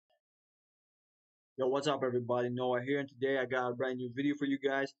Yo, what's up everybody? Noah here, and today I got a brand new video for you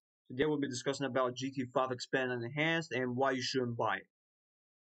guys. Today we'll be discussing about GTA 5 Expand and Enhanced and why you shouldn't buy it.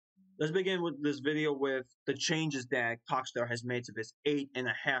 Let's begin with this video with the changes that Rockstar has made to this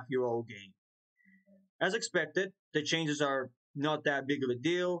 8.5-year-old game. As expected, the changes are not that big of a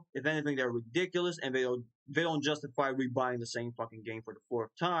deal. If anything, they're ridiculous, and they don't justify rebuying the same fucking game for the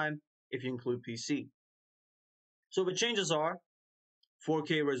fourth time if you include PC. So the changes are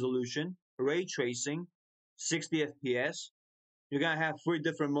 4K resolution, ray tracing, 60 FPS. You're gonna have 3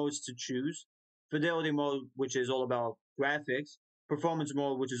 different modes to choose. Fidelity mode, which is all about graphics, performance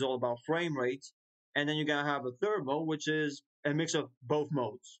mode, which is all about frame rates, and then you're gonna have a third mode, which is a mix of both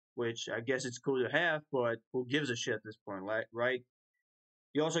modes, which I guess it's cool to have, but who gives a shit at this point, right?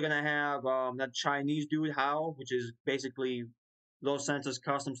 You're also gonna have that Chinese dude Hao, which is basically Los Santos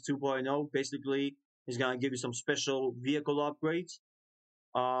Customs 2.0. Basically, he's gonna give you some special vehicle upgrades.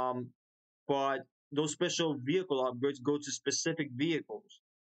 But those special vehicle upgrades go to specific vehicles.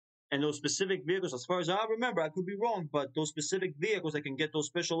 And those specific vehicles, as far as I remember, I could be wrong, but those specific vehicles that can get those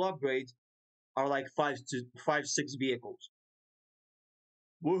special upgrades are like 6 vehicles.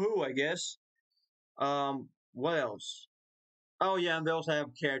 Woohoo, I guess. What else? Oh yeah, and they also have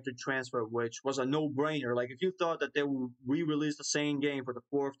character transfer, which was a no-brainer. Like, if you thought that they would re-release the same game for the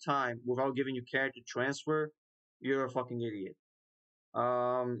 4th time without giving you character transfer, you're a fucking idiot.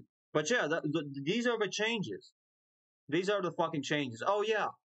 But yeah, these are the changes. These are the fucking changes. Oh yeah,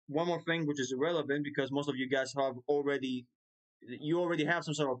 one more thing which is irrelevant because most of you guys already have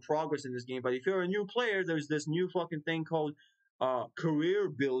some sort of progress in this game. But if you're a new player, there's this new fucking thing called Career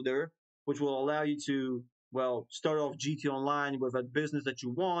Builder, which will allow you to start off GT Online with a business that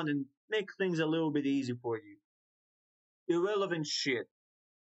you want and make things a little bit easy for you. Irrelevant shit.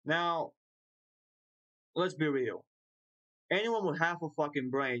 Now, let's be real. Anyone with half a fucking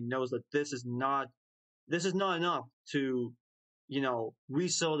brain knows that this is not enough to,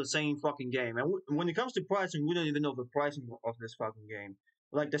 resell the same fucking game. And when it comes to pricing, we don't even know the pricing of this fucking game.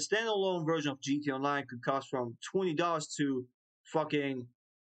 Like, the standalone version of GT Online could cost from $20 to fucking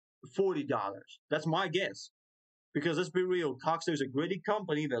 $40. That's my guess. Because let's be real, Rockstar is a greedy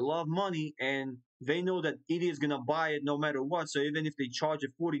company that love money, and they know that idiots gonna buy it no matter what. So even if they charge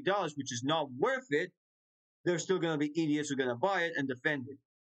it $40, which is not worth it, there's still gonna be idiots who are gonna buy it and defend it.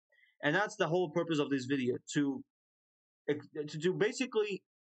 And that's the whole purpose of this video, to basically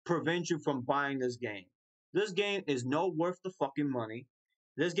prevent you from buying this game. This game is not worth the fucking money.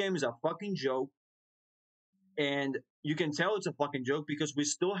 This game is a fucking joke. And you can tell it's a fucking joke because we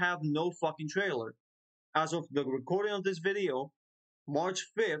still have no fucking trailer. As of the recording of this video, March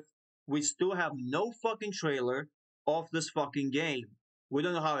 5th, we still have no fucking trailer of this fucking game. We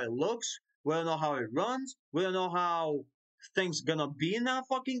don't know how it looks. We don't know how it runs. We don't know how things gonna be in that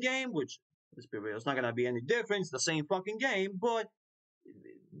fucking game, which, let's be real, it's not gonna be any different. It's the same fucking game, but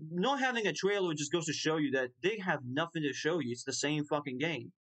not having a trailer just goes to show you that they have nothing to show you. It's the same fucking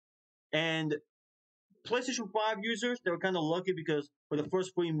game. And PlayStation 5 users, they were kind of lucky because for the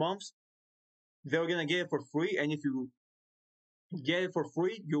first 3 months, they were gonna get it for free, and if you get it for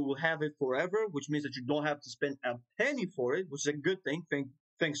free, you will have it forever, which means that you don't have to spend a penny for it, which is a good thing.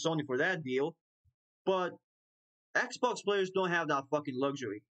 Thanks Sony for that deal. But Xbox players don't have that fucking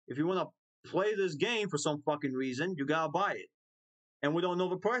luxury. If you want to play this game for some fucking reason, you gotta buy it. And we don't know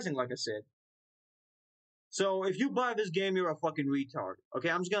the pricing, like I said. So if you buy this game, you're a fucking retard. Okay,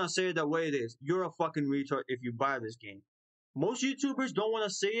 I'm just gonna say it the way it is. You're a fucking retard if you buy this game. Most YouTubers don't want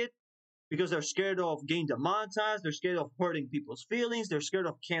to say it because they're scared of getting demonetized. They're scared of hurting people's feelings. They're scared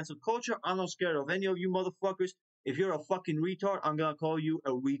of cancel culture. I'm not scared of any of you motherfuckers. If you're a fucking retard, I'm gonna call you a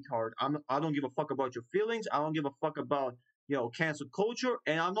retard. I don't give a fuck about your feelings. I don't give a fuck about, cancel culture.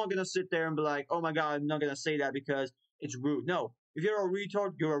 And I'm not gonna sit there and be like, oh my god, I'm not gonna say that because it's rude. No. If you're a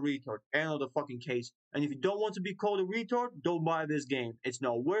retard, you're a retard. End of the fucking case. And if you don't want to be called a retard, don't buy this game. It's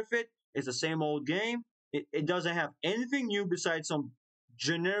not worth it. It's the same old game. It doesn't have anything new besides some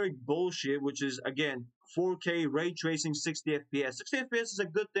generic bullshit, which is, again, 4K ray tracing, 60 FPS. 60 FPS is a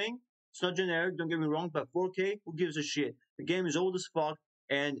good thing. It's not generic, don't get me wrong, but 4K, who gives a shit? The game is old as fuck,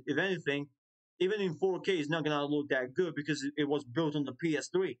 and if anything, even in 4K, it's not gonna look that good because it was built on the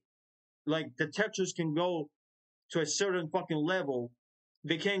PS3. Like, the textures can go to a certain fucking level.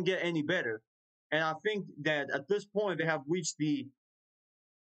 They can't get any better. And I think that at this point, they have reached the,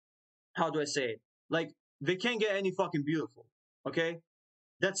 how do I say it? Like, they can't get any fucking beautiful, okay?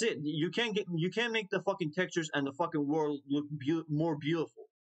 That's it. You can't make the fucking textures and the fucking world look more beautiful.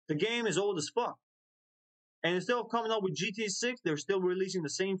 The game is old as fuck. And instead of coming up with GTA 6, they're still releasing the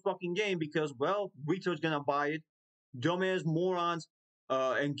same fucking game because, retards gonna buy it. Dumbass morons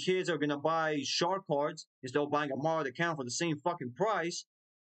and kids are gonna buy shark cards instead of buying a Mario account for the same fucking price.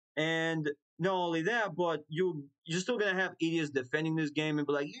 And not only that, but you're still gonna have idiots defending this game and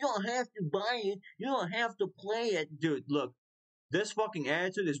be like, you don't have to buy it, you don't have to play it, dude. Look, this fucking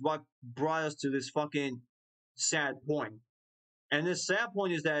attitude is what brought us to this fucking sad point. And this sad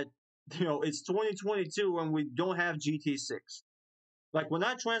point is that it's 2022 and we don't have GT6. Like when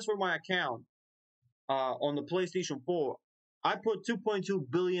I transferred my account on the PlayStation 4, I put $2.2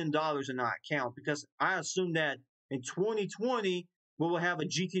 billion in that account because I assumed that in 2020 we will have a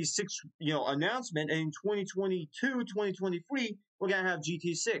GT6 announcement, and in 2022, 2023 we're gonna have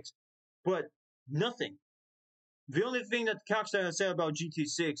GT6. But nothing. The only thing that Rockstar has said about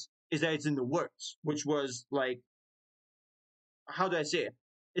GT6 is that it's in the works, which was like, how do I say it?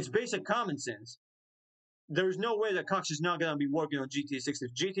 It's basic common sense. There's no way that Cox is not going to be working on GT6.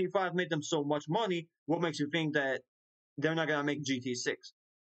 If GT5 made them so much money, what makes you think that they're not going to make GT6?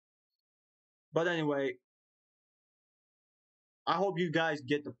 But anyway, I hope you guys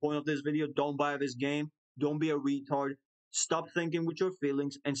get the point of this video. Don't buy this game. Don't be a retard. Stop thinking with your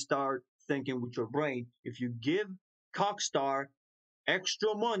feelings and start thinking with your brain. If you give Cockstar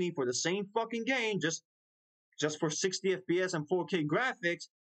extra money for the same fucking game, just for 60 FPS and 4K graphics,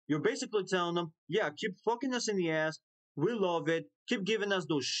 you're basically telling them, yeah, keep fucking us in the ass. We love it. Keep giving us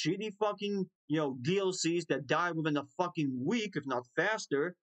those shitty fucking, DLCs that die within a fucking week, if not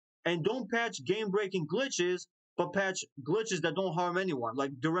faster. And don't patch game breaking glitches, but patch glitches that don't harm anyone,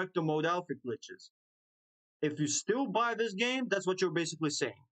 like director mode outfit glitches. If you still buy this game, that's what you're basically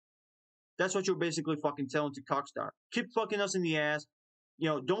saying. That's what you're basically fucking telling to Cockstar. Keep fucking us in the ass.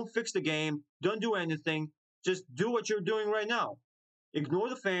 Don't fix the game. Don't do anything. Just do what you're doing right now. Ignore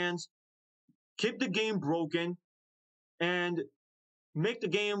the fans. Keep the game broken. And make the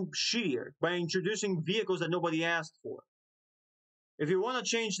game shittier by introducing vehicles that nobody asked for. If you want to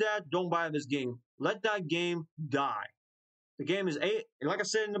change that, don't buy this game. Let that game die. The game is like I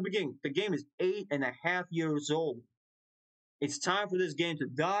said in the beginning, the game is 8.5 years old. It's time for this game to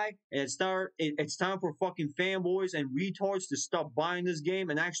die, and it's time for fucking fanboys and retards to stop buying this game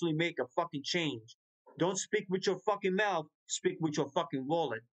and actually make a fucking change. Don't speak with your fucking mouth, speak with your fucking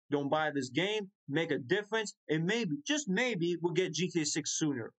wallet. Don't buy this game, make a difference, and maybe, just maybe, we'll get GTA 6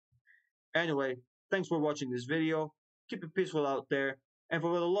 sooner. Anyway, thanks for watching this video. Keep it peaceful out there, and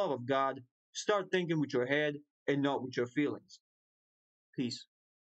for the love of God, start thinking with your head and not with your feelings. Peace.